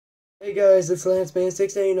Hey guys, it's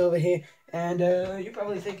LanceMan16 over here, and you're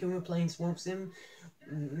probably thinking we're playing Swamp Sim,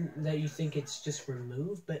 that you think it's just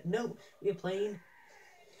removed, but no, we're playing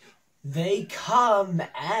They Come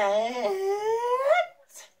at...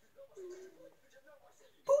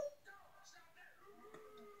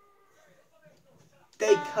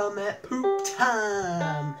 They Come at Poop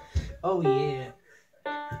Time! Oh yeah.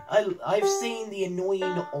 I've seen the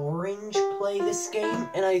annoying orange play this game,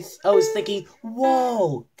 and I was thinking,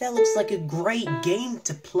 whoa, that looks like a great game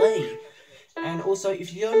to play. And also,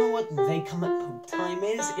 if you don't know what They Come at Poop Time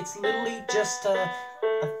is, it's literally just a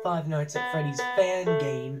Five Nights at Freddy's fan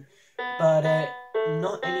game, but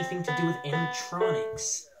not anything to do with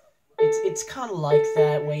animatronics. It's kind of like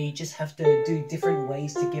that, where you just have to do different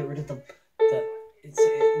ways to get rid of the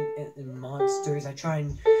monsters. I try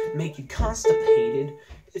and make you constipated.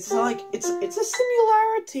 It's a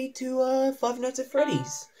similarity to Five Nights at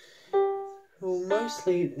Freddy's. Well,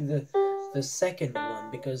 mostly the second one,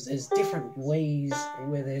 because there's different ways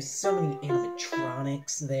where there's so many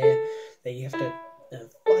animatronics there that you have to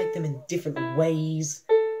fight them in different ways.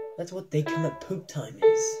 That's what They Come at Poop Time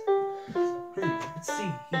is. Let's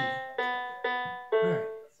see here. Alright.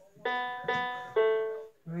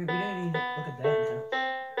 We don't need to look at that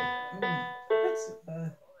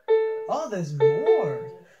now. Oh, there's more!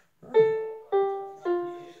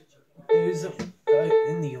 There's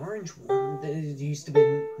in the orange one, there used to be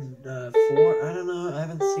 4. I don't know, I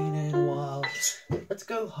haven't seen it in a while. Let's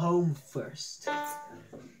go home first.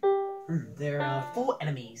 There are 4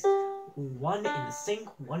 enemies. 1 in the sink,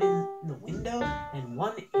 1 in the window, and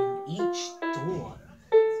 1 in each door.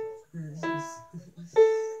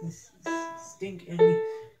 This stink enemy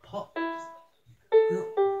pops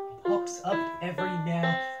up every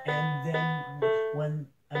now and then when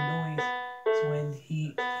when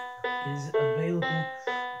he is available.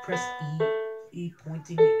 Press E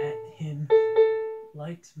pointing at him.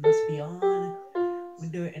 Lights must be on.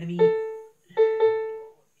 Window enemy.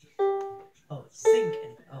 Oh, sink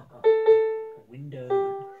enemy. Window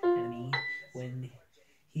enemy. When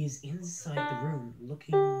he is inside the room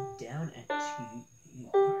looking down at you,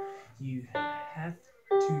 you have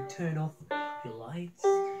to turn off your lights.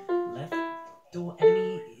 Left door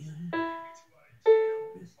enemy.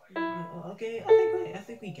 Okay, I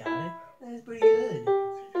think we got it. That's pretty good.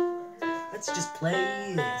 Let's just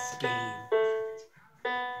play this game.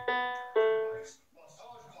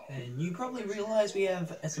 And you probably realize we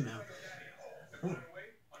have SML. Oh.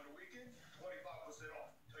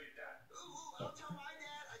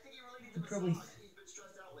 You probably...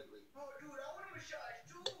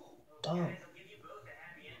 Oh.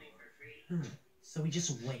 So we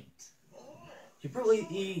just wait. You're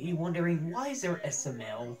probably wondering, why is there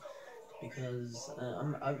SML? Because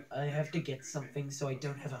I have to get something so I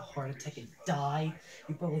don't have a heart attack and die.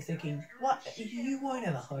 You're probably thinking, what? You won't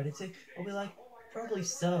have a heart attack. I'll be like, probably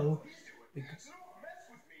so. Because...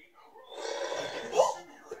 Oh,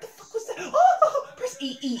 what the fuck was that? Oh, press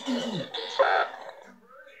E.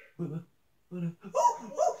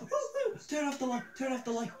 Turn off the light. Turn off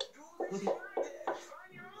the light. Okay.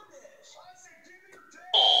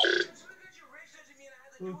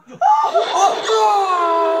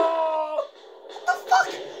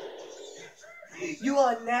 You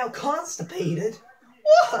are now constipated?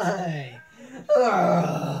 Why?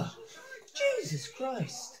 Jesus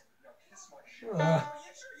Christ.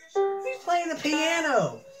 Who's playing the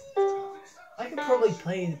piano? I could probably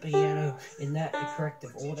play the piano in that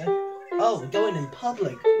corrective order. Oh, we're going in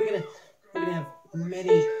public. We're gonna have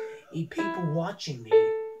many people watching me.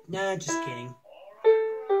 Nah, just kidding.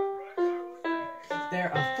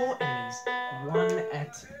 There are 4 enemies. 1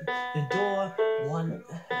 at the door, 1...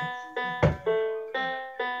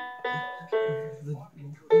 The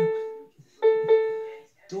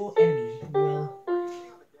door enemy will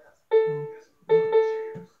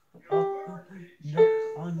knock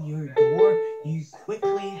on your door. You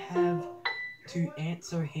quickly have to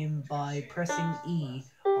answer him by pressing E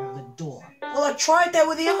on the door. Well, I tried that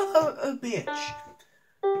with the other bitch.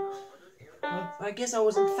 Well, I guess I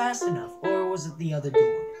wasn't fast enough, or was it the other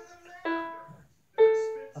door?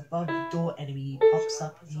 Above the door enemy pops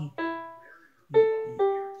up.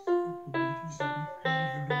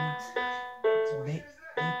 Make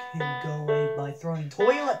him go away by throwing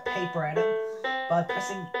toilet paper at him by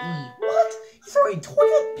pressing E. What? You're throwing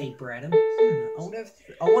toilet paper at him? I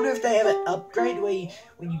wonder if they have an upgrade where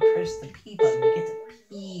when you press the P button, you get to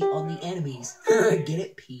pee on the enemies. Get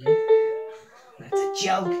it, P? That's a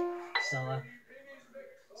joke.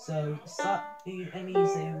 So stop the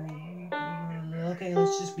enemies there. Okay,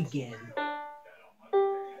 let's just begin.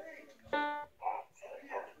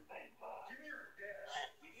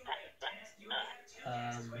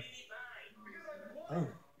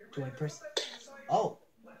 Do I press? Oh,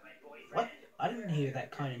 what? I didn't hear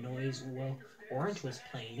that kind of noise. Well, Orange was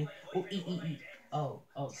playing it. Oh, E. Oh,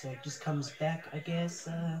 so it just comes back, I guess.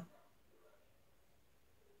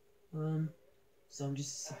 So I'm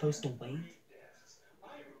just supposed to wait.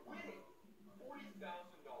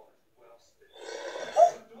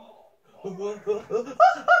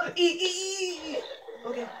 E.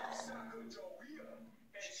 Okay.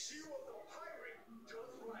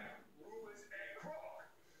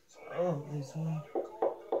 Oh, there's one.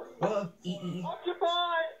 E.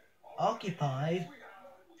 Occupied.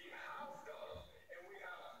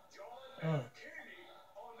 Oh.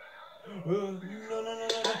 No. You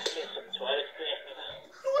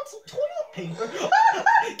want some toilet paper?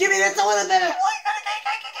 Give me the toilet paper!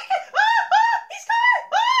 He's coming!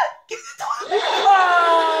 Give me the toilet paper!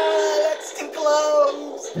 That's too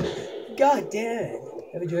close! God damn it.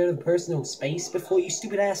 Haven't you heard of personal space before, you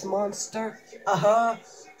stupid ass monster? I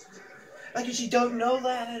guess you don't know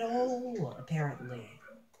that at all, apparently.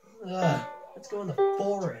 Let's go in the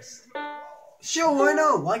forest. Sure, why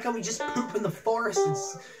not? Why can't we just poop in the forest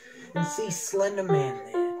and see Slender Man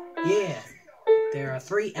there? Yeah. There are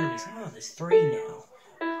 3 enemies. Oh, there's 3 now.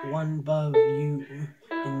 One above you.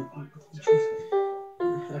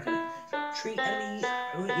 Okay. Tree enemy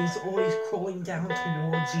is always crawling down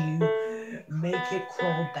towards you. Make it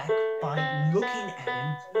crawl back by looking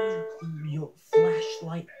at him. Your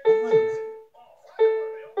flashlight on.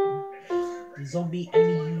 Zombie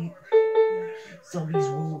enemy. Zombies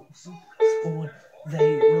will spawn.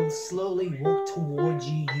 They will slowly walk towards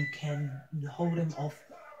you. You can hold them off.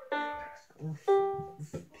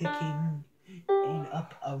 Picking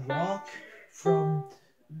up a rock from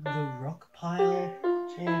the rock pile,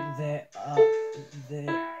 or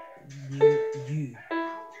they're near you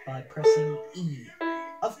by pressing E.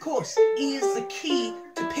 Of course, E is the key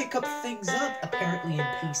to pick up things up, apparently in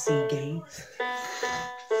PC games.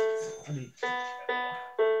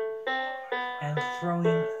 And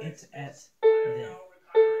throwing it at them.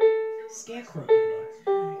 Scarecrow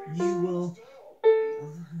enemy. You will...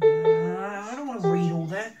 I don't want to read all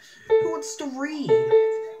that. Who wants to read?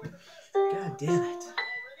 God damn it.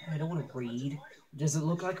 I don't want to read. Does it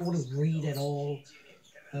look like I want to read at all?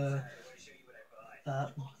 Do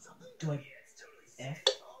I... F?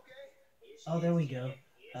 Oh, there we go.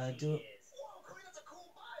 Do it...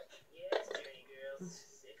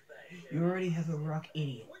 You already have a rock,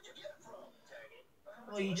 idiot.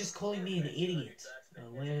 Oh, you're just calling me an idiot.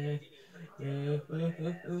 Oh,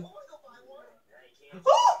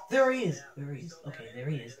 there he is. Okay, there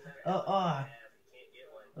he is. I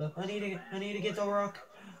need to get the rock.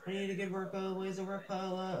 I need to get rock. Where's the rock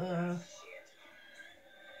pile?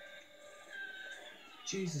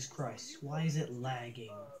 Jesus Christ, why is it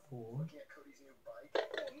lagging for?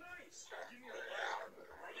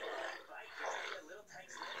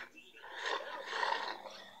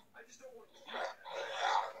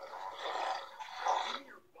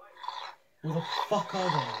 Where the fuck are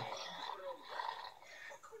they?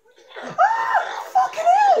 Fucking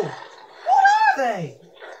hell! What are they?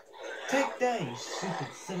 Take that, you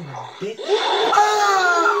stupid son of a bitch.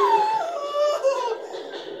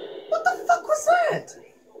 What the fuck was that?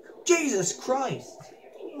 Jesus Christ.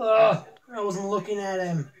 I wasn't looking at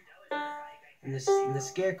him. And the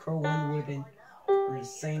Scarecrow one would have been the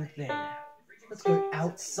same thing. Let's go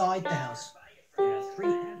outside the house. There are 3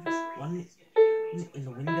 enemies. 1 in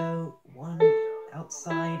the window, 1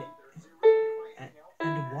 outside, and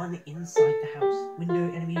 1 inside the house.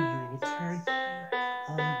 Window enemy, you will turn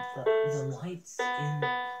on the lights in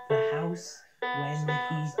the house when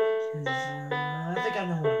he's... I think I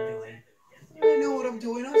know what I'm doing. I know what I'm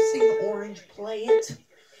doing. I've seen Orange play it.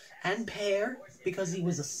 And Pear, because he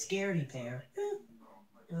was a scaredy pear.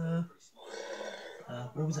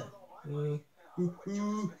 What was that?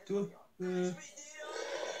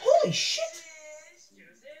 Holy shit!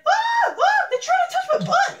 They're trying to touch my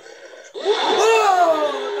butt!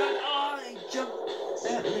 Oh, that eye jumped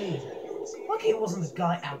at me. Lucky it wasn't the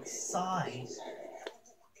guy outside.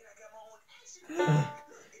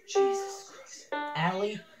 Jesus Christ.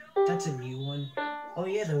 Allie, that's a new one. Oh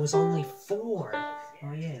yeah, there was only 4.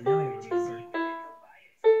 Oh yeah, now I remember.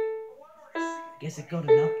 Guess it got an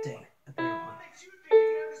update, apparently.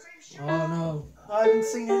 Oh no, I haven't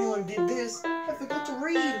seen anyone did this. I forgot to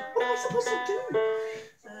read. What am I supposed to do?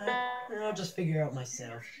 I'll just figure out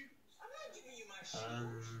myself.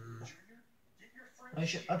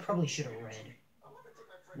 I probably should have read.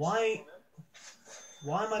 Why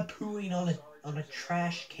am I pooing on a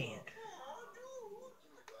trash can?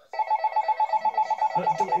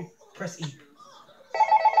 Press E.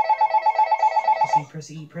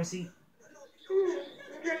 Press E.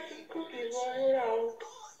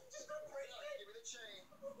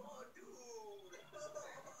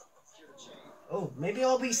 Oh, maybe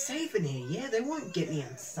I'll be safe in here. Yeah, they won't get me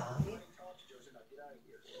inside.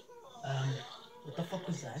 What the fuck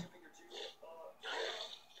was that?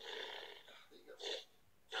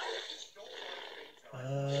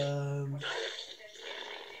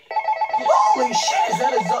 Holy shit, is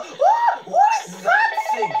that a what is that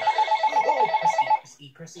thing? Oh,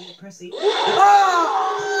 press E. Ah!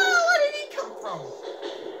 Where did he come from?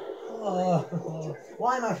 Oh,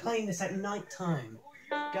 why am I playing this at night time?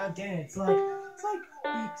 God damn it, it's like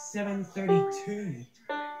 7:32.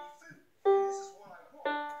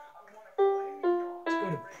 Let's go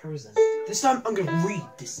to prison. This time I'm gonna read.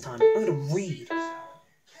 I'm gonna read.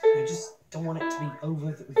 I just don't want it to be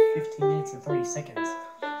over 15 minutes and 30 seconds.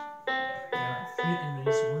 There are 3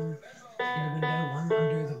 enemies, one in the window, one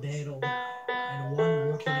under the bed, and one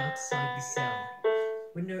walking outside the cell.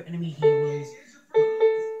 Window enemy, he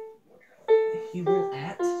will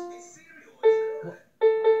at... What?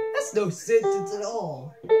 That's no sentence at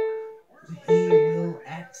all. He will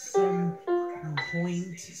at some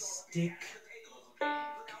point stick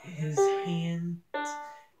his hand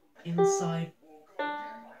inside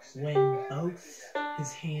when both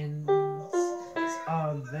his hands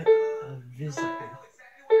are visible.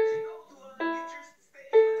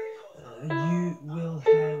 You will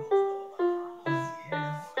have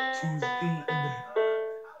to be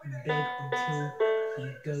in the bed until he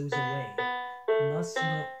goes away. Must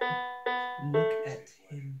not look at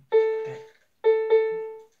him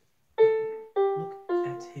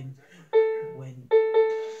when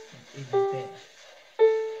in bed.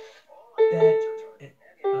 Bed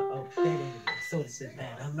enemy. I thought it said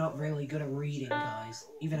bad. I'm not really good at reading, guys.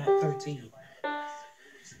 Even at 13.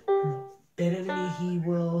 Bed enemy, he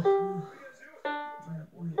will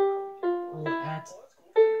at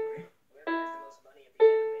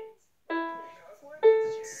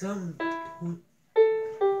some point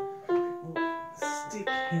stick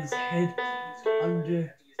his head out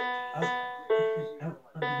under the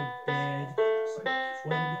bed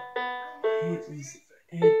when his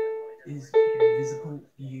head is visible.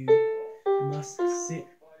 You must sit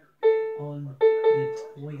on the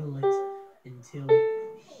toilet until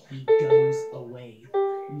he goes away.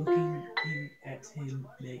 Looking at him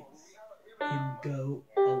makes him go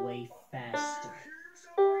away faster.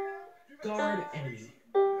 Guard enemy.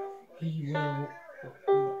 He will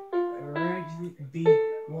be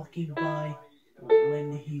walking by.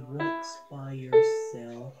 When he walks by your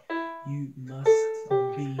cell, you must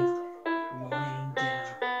be lying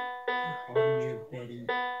down on your bed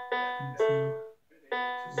until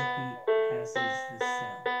he passes the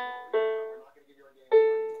cell.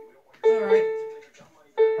 Alright.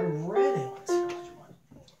 I read it.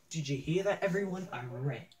 Did you hear that, everyone? I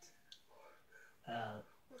read it.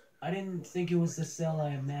 I didn't think it was the cell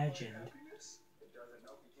I imagined.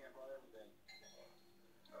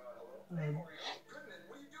 Remember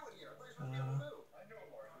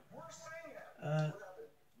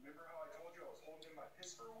how I told you I was holding in my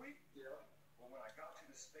piss for a week? Yeah. Well, when I got to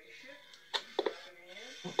the spaceship, he wrapped me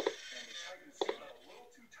in, and he tightened the seatbelt a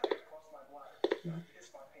little too tight across my bladder. I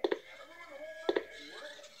pissed my pants. I ruined the whole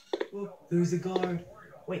thing. Oh, there's a guard.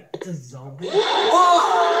 Wait, it's a zombie?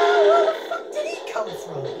 Whoa! Where the fuck did he come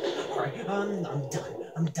from? Alright, I'm done.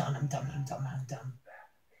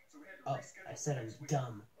 Oh, I said I'm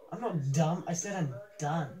dumb. I'm not dumb, I said I'm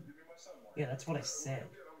done. Yeah, that's what I said.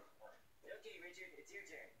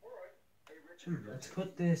 Let's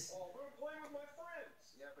put this...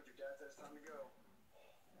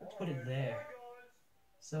 Let's put it there.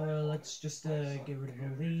 So, let's just, get rid of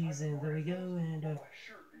all these, and there we go, and, I'm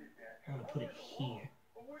gonna put it here.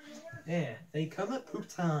 Yeah, they come at poop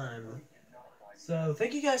time. So,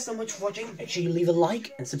 thank you guys so much for watching. Make sure you leave a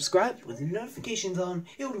like and subscribe with the notifications on.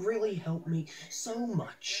 It would really help me so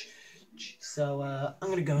much. So, I'm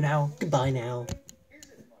gonna go now. Goodbye now.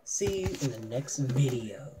 See you in the next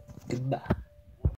video. Goodbye.